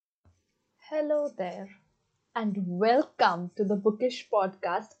Hello there, and welcome to the Bookish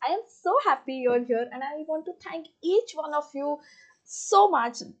Podcast. I am so happy you're here, and I want to thank each one of you so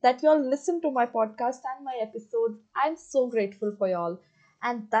much that you all listen to my podcast and my episodes. I'm so grateful for y'all,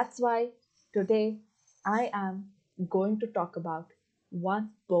 and that's why today I am going to talk about one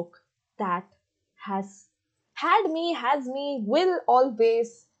book that has has me, will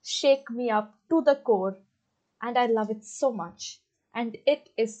always shake me up to the core, and I love it so much. And it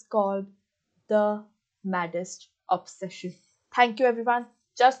is called The Maddest Obsession. Thank you, everyone.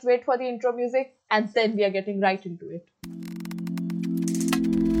 Just wait for the intro music, and then we are getting right into it.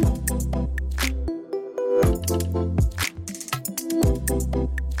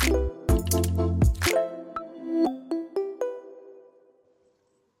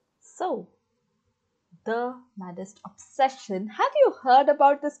 So, The Maddest Obsession. Have you heard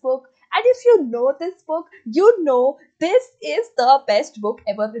about this book? And if you know this book, you know this is the best book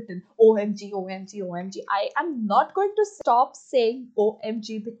ever written. OMG, OMG, OMG. I am not going to stop saying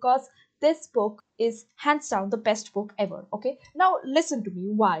OMG because this book is hands down the best book ever. Okay? Now listen to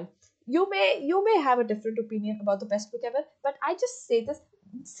me. Why? You may have a different opinion about the best book ever, but I just say this.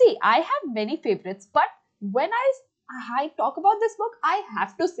 See, I have many favorites, but when I talk about this book, I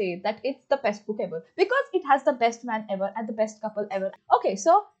have to say that it's the best book ever because it has the best man ever and the best couple ever. Okay,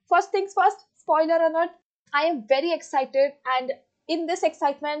 so first things first, spoiler alert. I am very excited, and in this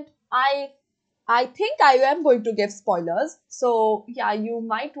excitement, I think I am going to give spoilers. So yeah, you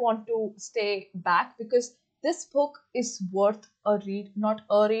might want to stay back because this book is worth a read, not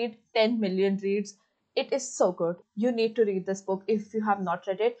a read, 10 million reads. It is so good. You need to read this book if you have not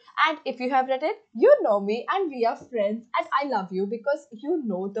read it. And if you have read it, you know me and we are friends and I love you because you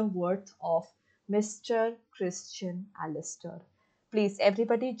know the worth of Mr. Christian Allister. Please,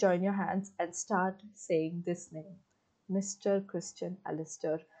 everybody join your hands and start saying this name. Mr. Christian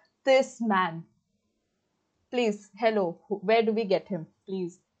Allister. This man. Please, hello. Where do we get him?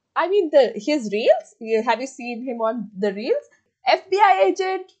 Please. I mean, his reels. Have you seen him on the reels? FBI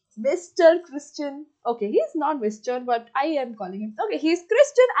agent, Mr. Christian. Okay, he's not Mr., but I am calling him. Okay, he's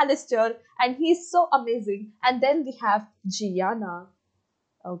Christian Allister, and he's so amazing. And then we have Gianna.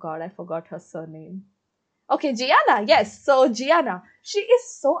 Oh God, I forgot her surname. Okay, Gianna, yes. So Gianna, she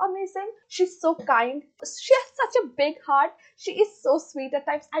is so amazing. She's so kind. She has such a big heart. She is so sweet at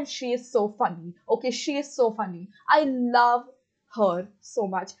times, and she is so funny. Okay, she is so funny. I love her so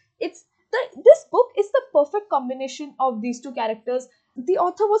much. This book is the perfect combination of these two characters. The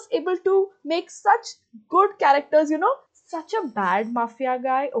author was able to make such good characters. Such a bad mafia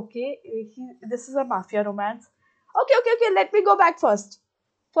guy. Okay, this is a mafia romance. Okay. Let me go back first.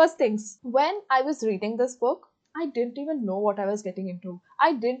 First things, when I was reading this book, I didn't even know what I was getting into.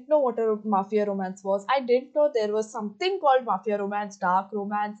 I didn't know what a mafia romance was. I didn't know there was something called mafia romance, dark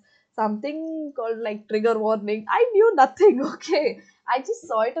romance, something called like trigger warning. I knew nothing, okay? I just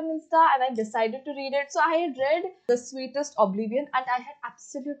saw it on Insta and I decided to read it. So I had read The Sweetest Oblivion and I had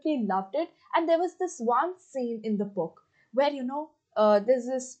absolutely loved it. And there was this one scene in the book where, there's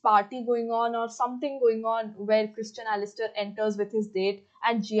this party going on or something going on where Christian Allister enters with his date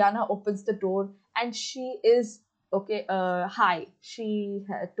and Gianna opens the door and she is high. She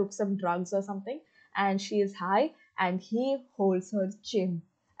took some drugs or something and she is high and he holds her chin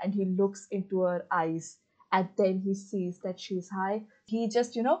and he looks into her eyes and then he sees that she's high. He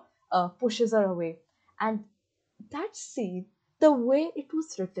just pushes her away, and that scene, the way it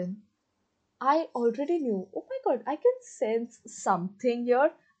was written, I already knew, oh my god, I can sense something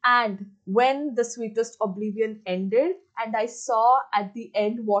here. And when The Sweetest Oblivion ended, and I saw at the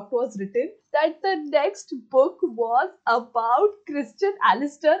end what was written, that the next book was about Christian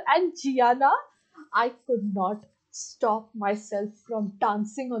Allister and Gianna, I could not stop myself from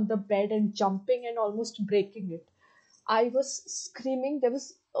dancing on the bed and jumping and almost breaking it. I was screaming. There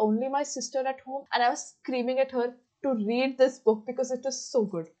was only my sister at home, and I was screaming at her to read this book because it was so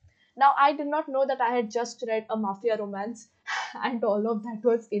good. Now, I did not know that I had just read a mafia romance and all of that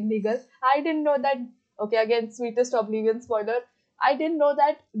was illegal. I didn't know that, okay, again, Sweetest Oblivion spoiler. I didn't know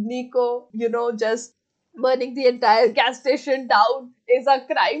that Nico, just burning the entire gas station down is a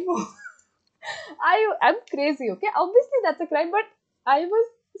crime. I am crazy, okay? Obviously, that's a crime, but I was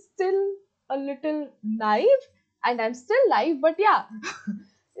still a little naive and I'm still naive, but yeah,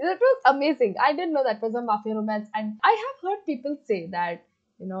 it was amazing. I didn't know that was a mafia romance, and I have heard people say that,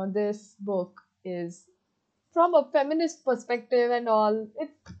 this book is from a feminist perspective and all.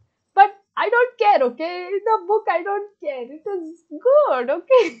 But I don't care, okay? The book, I don't care. It is good,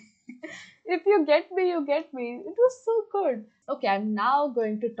 okay? If you get me, you get me. It was so good. Okay, I'm now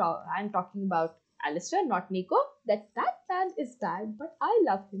going to talk. I'm talking about Alistair, not Nico, that man is bad, but I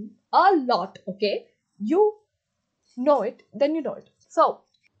love him a lot. Okay, you know it, then you know it. So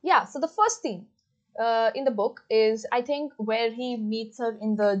yeah, so the first scene in the book is, I think, where he meets her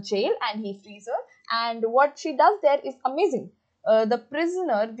in the jail and he frees her, and what she does there is amazing. The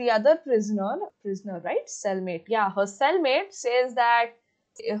prisoner, the other prisoner, right, cellmate, yeah, her cellmate says that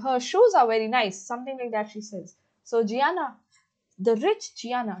her shoes are very nice, something like that she says. So Gianna, the rich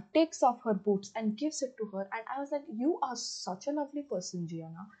Gianna, takes off her boots and gives it to her. And I was like, you are such a lovely person,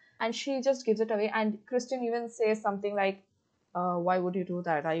 Gianna. And she just gives it away. And Christian even says something like, why would you do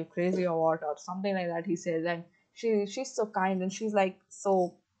that? Are you crazy or what? Or something like that, he says. And she's so kind and she's like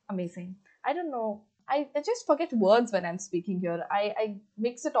so amazing. I don't know. I just forget words when I'm speaking here. I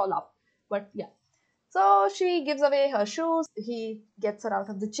mix it all up. But yeah. So she gives away her shoes. He gets her out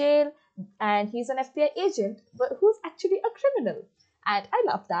of the jail, and he's an FBI agent, but who's actually a criminal. And I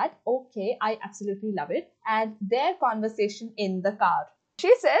love that. Okay, I absolutely love it. And their conversation in the car.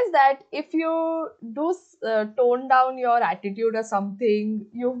 She says that if you do tone down your attitude or something,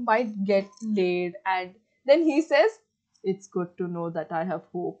 you might get laid. And then he says, "It's good to know that I have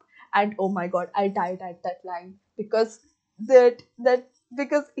hope." And oh my god, I died at that line because that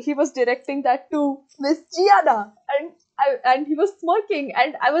because he was directing that to Miss Gianna, and he was smirking,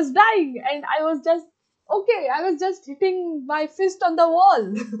 and I was dying, and I was just okay. I was just hitting my fist on the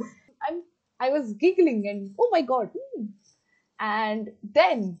wall. I'm I was giggling, and oh my god. And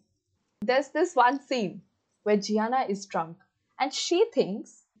then there's this one scene where Gianna is drunk and she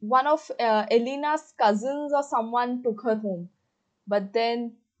thinks one of Elena's cousins or someone took her home. But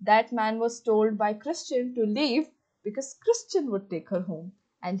then that man was told by Christian to leave because Christian would take her home.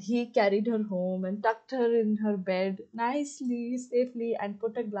 And he carried her home and tucked her in her bed nicely, safely, and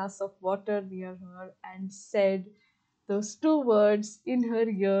put a glass of water near her and said those two words in her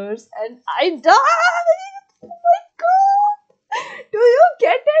ears. And I died! Oh my god! Do you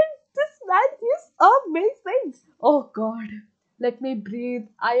get it? This man is amazing! Oh god. Let me breathe.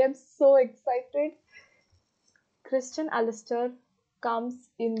 I am so excited. Christian Allister comes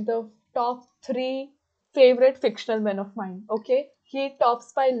in the top three favorite fictional men of mine. Okay, he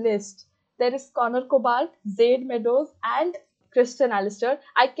tops my list. There is Connor Cobalt, Zaid Meadows, and Christian Allister.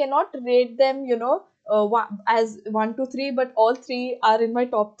 I cannot rate them, as one, two, three, but all three are in my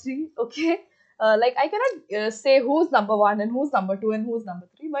top three. Okay, like I cannot say who's number one and who's number two and who's number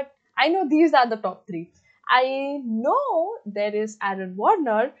three, but I know these are the top three. I know there is Aaron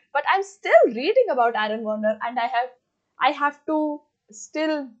Warner, but I'm still reading about Aaron Warner, and I have to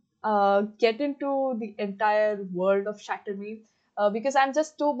still get into the entire world of Shatter Me, because I'm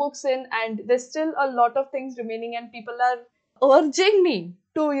just two books in, and there's still a lot of things remaining, and people are urging me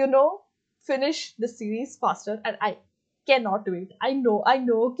to finish the series faster, and I cannot wait. I know.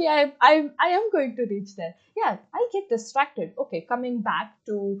 Okay, I am going to reach there. Yeah, I get distracted. Okay, coming back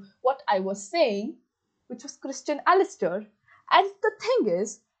to what I was saying, which was Christian Allister. And the thing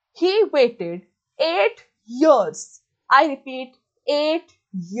is, he waited 8 years. I repeat, 8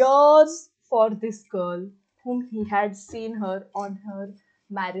 years for this girl whom he had seen her on her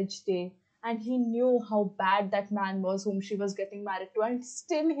marriage day. And he knew how bad that man was whom she was getting married to, and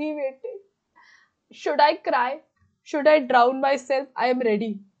still he waited. Should I cry? Should I drown myself? I am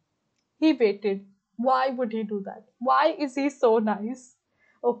ready. He waited. Why would he do that? Why is he so nice?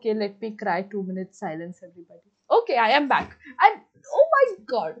 Okay, let me cry. 2 minutes silence, everybody. Okay, I am back. And oh my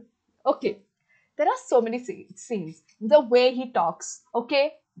god. Okay, there are so many scenes. The way he talks,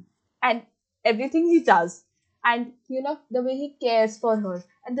 okay, and everything he does, and the way he cares for her,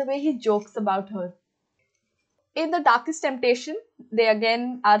 and the way he jokes about her. In the darkest temptation, they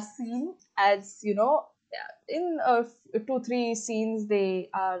again are seen as in 2 3 scenes they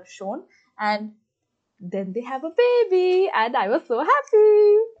are shown, and then they have a baby, and I was so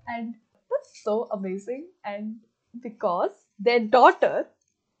happy, and that's so amazing. And because their daughter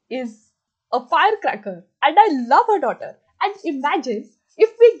is a firecracker, and I love her daughter. And imagine if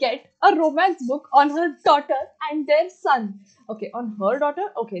we get a romance book on her daughter and their son. Okay, on her daughter,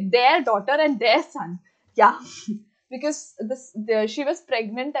 okay, their daughter and their son. Yeah, because she was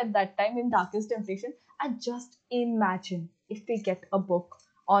pregnant at that time in Darkest Temptation. And just imagine if we get a book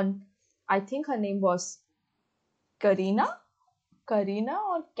on, I think her name was Karina, Karina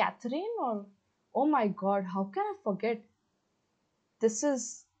or Catherine, or oh my god, how can I forget? This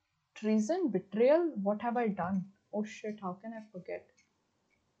is treason, betrayal. What have I done? Oh shit, how can I forget?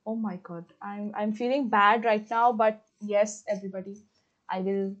 Oh my god, I'm feeling bad right now, but yes, everybody, I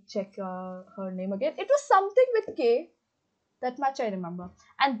will check her name again. It was something with K. That much I remember.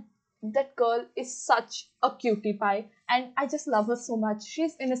 And that girl is such a cutie pie, and I just love her so much.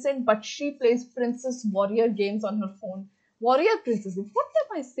 She's innocent, but she plays Princess Warrior games on her phone. Warrior Princess, what am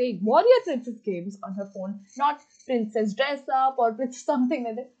I saying? Warrior Princess games on her phone, not Princess Dress Up or Princess something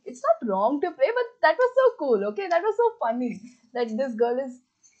like that. It's not wrong to play, but that was so cool, okay? That was so funny that this girl is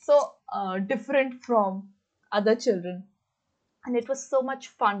so different from other children. And it was so much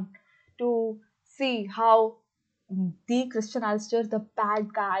fun to see how the Christian Allister, the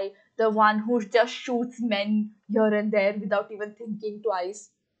bad guy, the one who just shoots men here and there without even thinking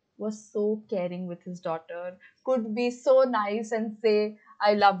twice, was so caring with his daughter, could be so nice and say,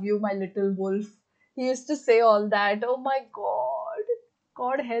 I love you, my little wolf. He used to say all that. Oh my God.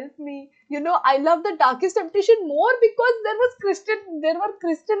 God help me. You know, I love the Darkest Temptation more because there were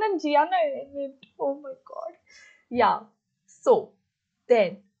Christian and Gianna in it. Oh my God. Yeah. So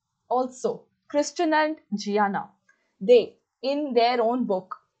then also Christian and Gianna, they in their own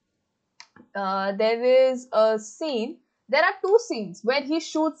book, there is a scene. There are two scenes where he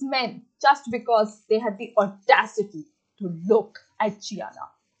shoots men just because they had the audacity to look at Gianna.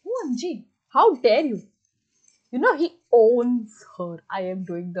 OMG, how dare you? You know, he owns her. I am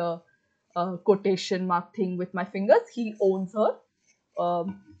doing the quotation mark thing with my fingers. He owns her.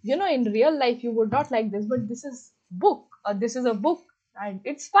 You know, in real life you would not like this, but this is a book, and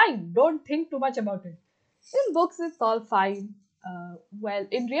it's fine. Don't think too much about it. In books it's all fine. Well,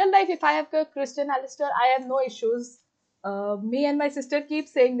 in real life, if I have a Christian Allister, I have no issues. Me and my sister keep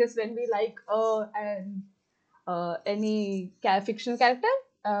saying this when we like any fictional character.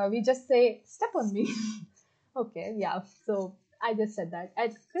 We just say, step on me. Okay, yeah. So I just said that.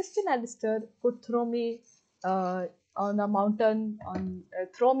 And Christian Allister could throw me on a mountain,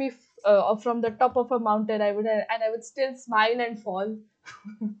 throw me from the top of a mountain. And I would still smile and fall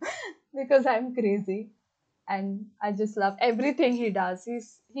because I'm crazy, and I just love everything he does.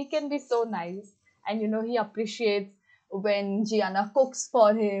 He can be so nice, and you know he appreciates when Gianna cooks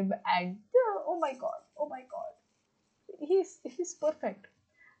for him, and oh my God, oh my God, he's perfect.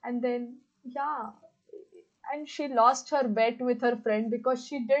 And then yeah, and she lost her bet with her friend because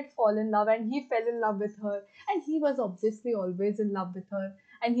she did fall in love and he fell in love with her, and he was obviously always in love with her,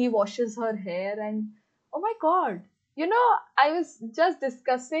 and he washes her hair, and oh my God, you know, I was just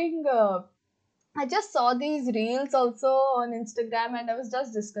discussing I just saw these reels also on Instagram, and I was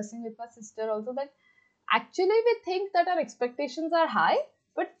just discussing with my sister also that actually we think that our expectations are high,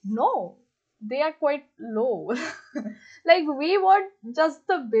 but no, they are quite low. Like we want just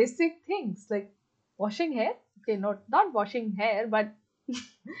the basic things like washing hair. Okay, not washing hair, but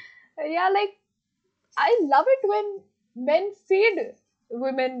yeah, like I love it when men feed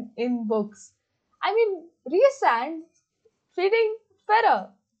women in books. I mean, Resand feeding Farah.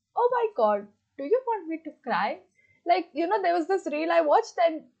 Oh my God, do you want me to cry? Like, you know, there was this reel I watched,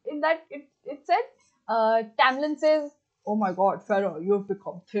 and in that it said, Tamlin says, oh my God, Farah, you've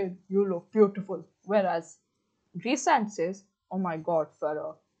become thin. You look beautiful. Whereas Resand says, oh my God,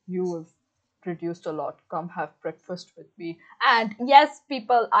 Farah, you have reduced a lot. Come have breakfast with me. And yes,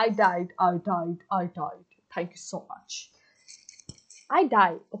 people, I died. Thank you so much. I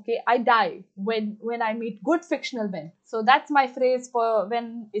die, okay? I die when I meet good fictional men. So that's my phrase for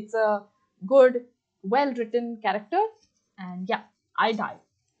when it's a good, well written character. And yeah, I die.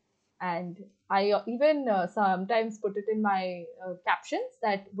 And I even sometimes put it in my captions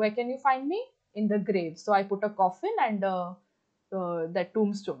that where can you find me? In the grave. So I put a coffin and that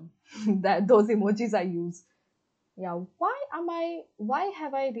tombstone. That those emojis I use. Yeah, why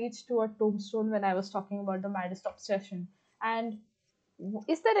have I reached to a tombstone when I was talking about the Maddest Obsession? And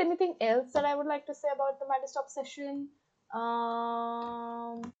is there anything else that I would like to say about the Maddest Obsession?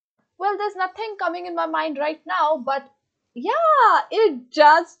 Well, there's nothing coming in my mind right now, but yeah, it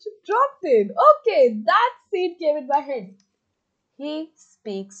just dropped in. Okay, that scene came in my head. He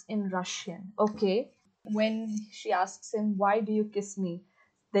speaks in Russian, okay? When she asks him, why do you kiss me?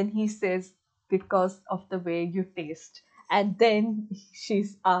 Then he says, because of the way you taste. And then she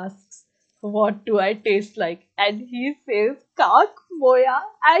asks, what do I taste like? And he says, Kak Moya.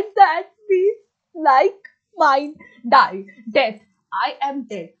 And that means, like mine, die, death. I am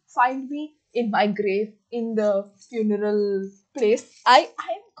dead. Find me in my grave in the funeral place. I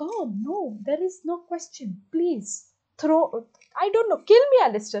am gone. No, there is no question. Please throw, I don't know, kill me,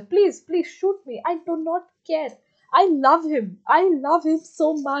 Alistair. Please shoot me. I do not care. I love him. I love him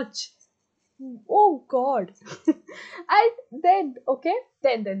so much. Oh God. And then, okay,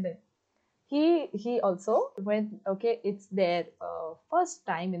 then he also when okay, it's their first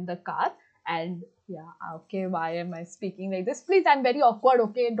time in the car, and yeah, okay, why am I speaking like this? Please, I'm very awkward.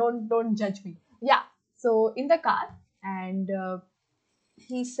 Okay, don't judge me. Yeah. So in the car, and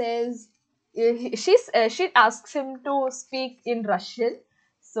he says, she asks him to speak in Russian.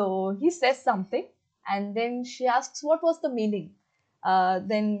 So he says something, and then she asks what was the meaning.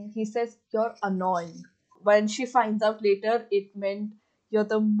 Then he says, "You're annoying." When she finds out later, it meant, "You're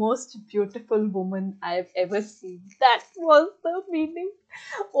the most beautiful woman I've ever seen." That was the meaning.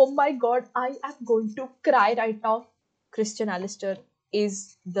 Oh my god, I am going to cry right now. Christian Allister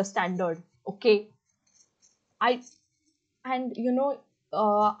is the standard. Okay. I and you know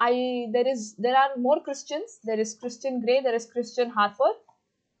I there are more Christians. There is Christian Grey, there is Christian Harper,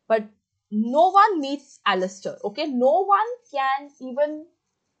 but no one meets Alistair. Okay, no one can even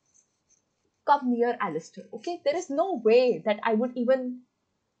come near Alistair. Okay, there is no way that I would even,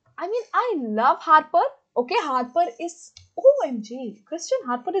 I mean, I love Harper. Okay, Harper is, OMG, Christian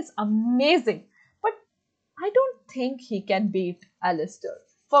Harper is amazing, but I don't think he can beat Alistair.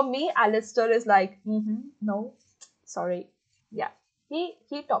 For me, Alistair is like, no, sorry. Yeah, he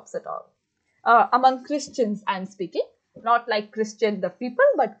tops it all. Among Christians, I'm speaking, not like Christian the people,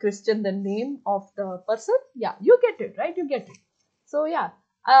 but Christian the name of the person. Yeah, you get it, right? You get it. So yeah,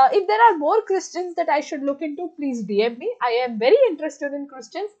 if there are more Christians that I should look into, please DM me. I am very interested in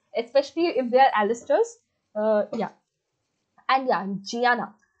Christians, especially if they are Alistairs. Yeah, and yeah,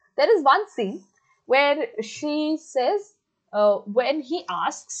 Gianna. There is one scene where she says, when he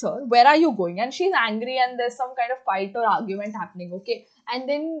asks her, "Where are you going?" and she's angry, and there's some kind of fight or argument happening. Okay, and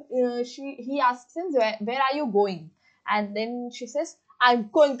then he asks him, where are you going? And then she says, "I'm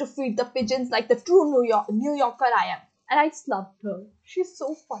going to feed the pigeons like the true New Yorker I am." And I just loved her. She's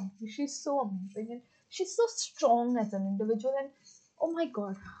so funny. She's so amazing, and she's so strong as an individual. And oh my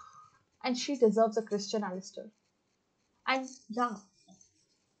god, and she deserves a Christian Alistair. And yeah,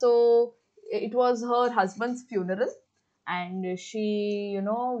 so it was her husband's funeral, and she,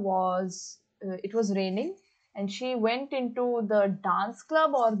 was, it was raining, and she went into the dance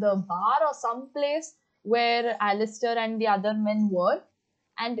club or the bar or some place where Alistair and the other men were.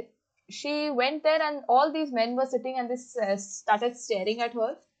 And she went there, and all these men were sitting, and they started staring at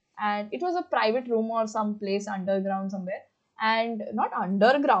her. And it was a private room or some place underground somewhere, and not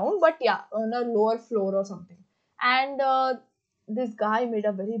underground, but yeah, on a lower floor or something. And this guy made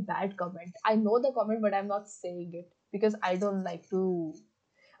a very bad comment. I know the comment, but I'm not saying it because I don't like to.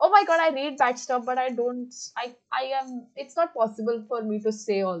 Oh my god, I read bad stuff, but I don't. I am. It's not possible for me to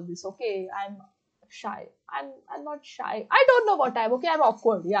say all this. Okay, I'm shy. I'm not shy. I don't know what I'm. Okay, I'm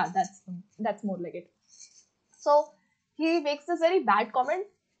awkward. Yeah, that's more like it. So he makes this very bad comment,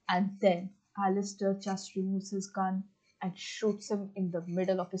 and then Alistair just removes his gun and shoots him in the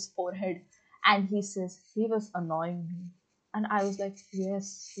middle of his forehead. And he says, "He was annoying me." And I was like,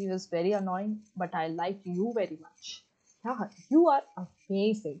 "Yes, he was very annoying, but I like you very much. Yeah, you are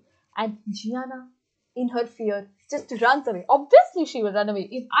amazing." And Gianna, in her fear, just runs away. Obviously, she will run away.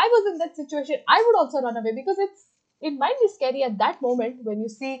 If I was in that situation, I would also run away because it might be scary at that moment when you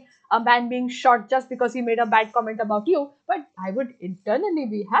see a man being shot just because he made a bad comment about you. But I would internally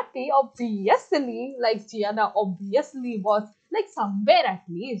be happy, obviously, like Gianna obviously was, like somewhere at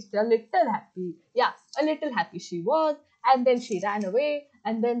least a little happy. Yeah, a little happy she was. And then she ran away,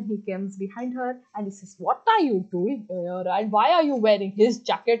 and then he comes behind her and he says, "What are you doing here? And why are you wearing his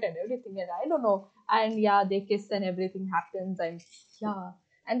jacket and everything?" And I don't know. And yeah, they kiss and everything happens, and yeah.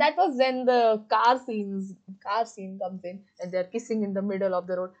 And that was when the car scene comes in, and they're kissing in the middle of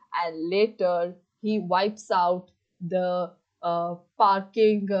the road. And later he wipes out the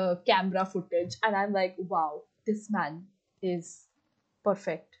parking camera footage, and I'm like, wow, this man is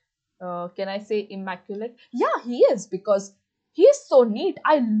perfect. Can I say immaculate? Yeah, he is, because he is so neat.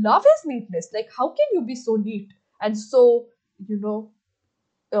 I love his neatness. Like, how can you be so neat and so, you know,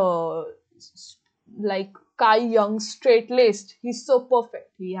 uh, s- like Kai Young straight laced? He's so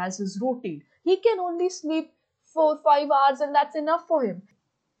perfect. He has his routine. He can only sleep 4 5 hours, and that's enough for him.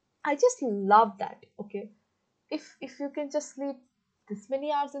 I just love that. Okay, if you can just sleep this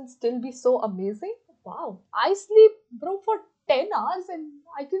many hours and still be so amazing, wow. I sleep, bro, for 10 hours, and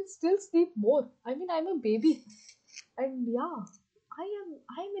I can still sleep more. I mean, I'm a baby. And yeah,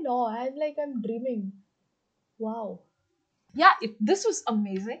 I'm in awe. I'm dreaming. Wow. Yeah, this was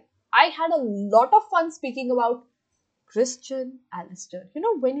amazing. I had a lot of fun speaking about Christian Allister.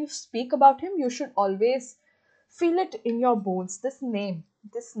 When you speak about him, you should always feel it in your bones. This name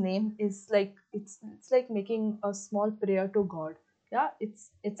is like, it's like making a small prayer to God. Yeah,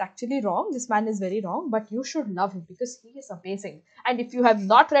 it's actually wrong. This man is very wrong, but you should love him because he is amazing. And if you have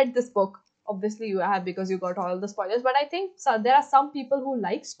not read this book, Obviously you have, because you got all the spoilers, but I think so, there are some people who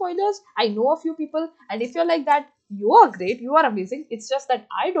like spoilers. I know a few people, and if you're like that, you are great, you are amazing. It's just that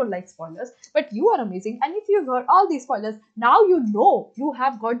I don't like spoilers, but you are amazing. And if you got all these spoilers, now you know you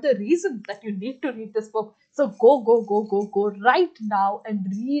have got the reason that you need to read this book. So go right now and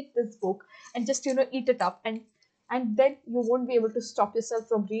read this book, and just eat it up, and then you won't be able to stop yourself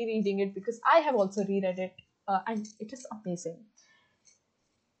from rereading it, because I have also reread it, and it is amazing.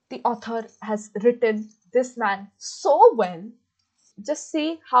 The author has written this man so well. Just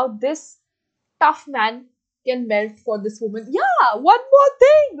see how this tough man can melt for this woman. Yeah, one more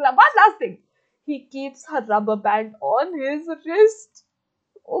thing, one last thing. He keeps her rubber band on his wrist,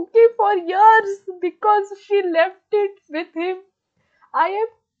 okay, for years, because she left it with him. I am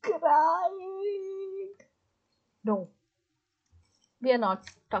crying. No, we are not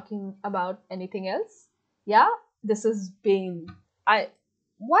talking about anything else. Yeah, this is Bane. I.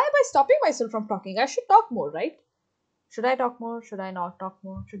 Why am I stopping myself from talking? I should talk more, right? Should I talk more? Should I not talk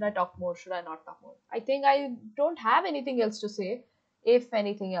more? Should I talk more? Should I not talk more? I think I don't have anything else to say. If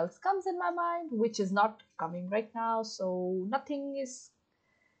anything else comes in my mind, which is not coming right now, so nothing is,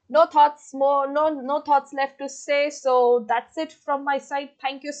 no thoughts more, no thoughts left to say. So that's it from my side.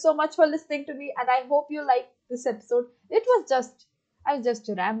 Thank you so much for listening to me, and I hope you liked this episode. It was just, I was just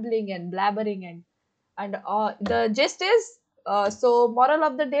rambling and blabbering, and the gist is, so moral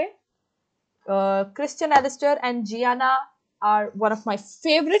of the day, Christian Allister and Gianna are one of my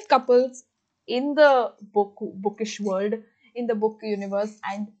favorite couples in the bookish world, in the book universe,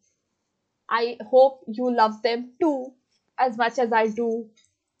 and I hope you love them too, as much as I do.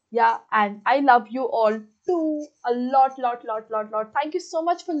 Yeah, and I love you all too, a lot. Thank you so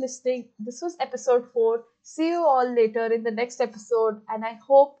much for listening. This was episode 4. See you all later in the next episode, and I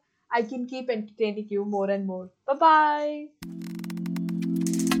hope I can keep entertaining you more and more. Bye bye.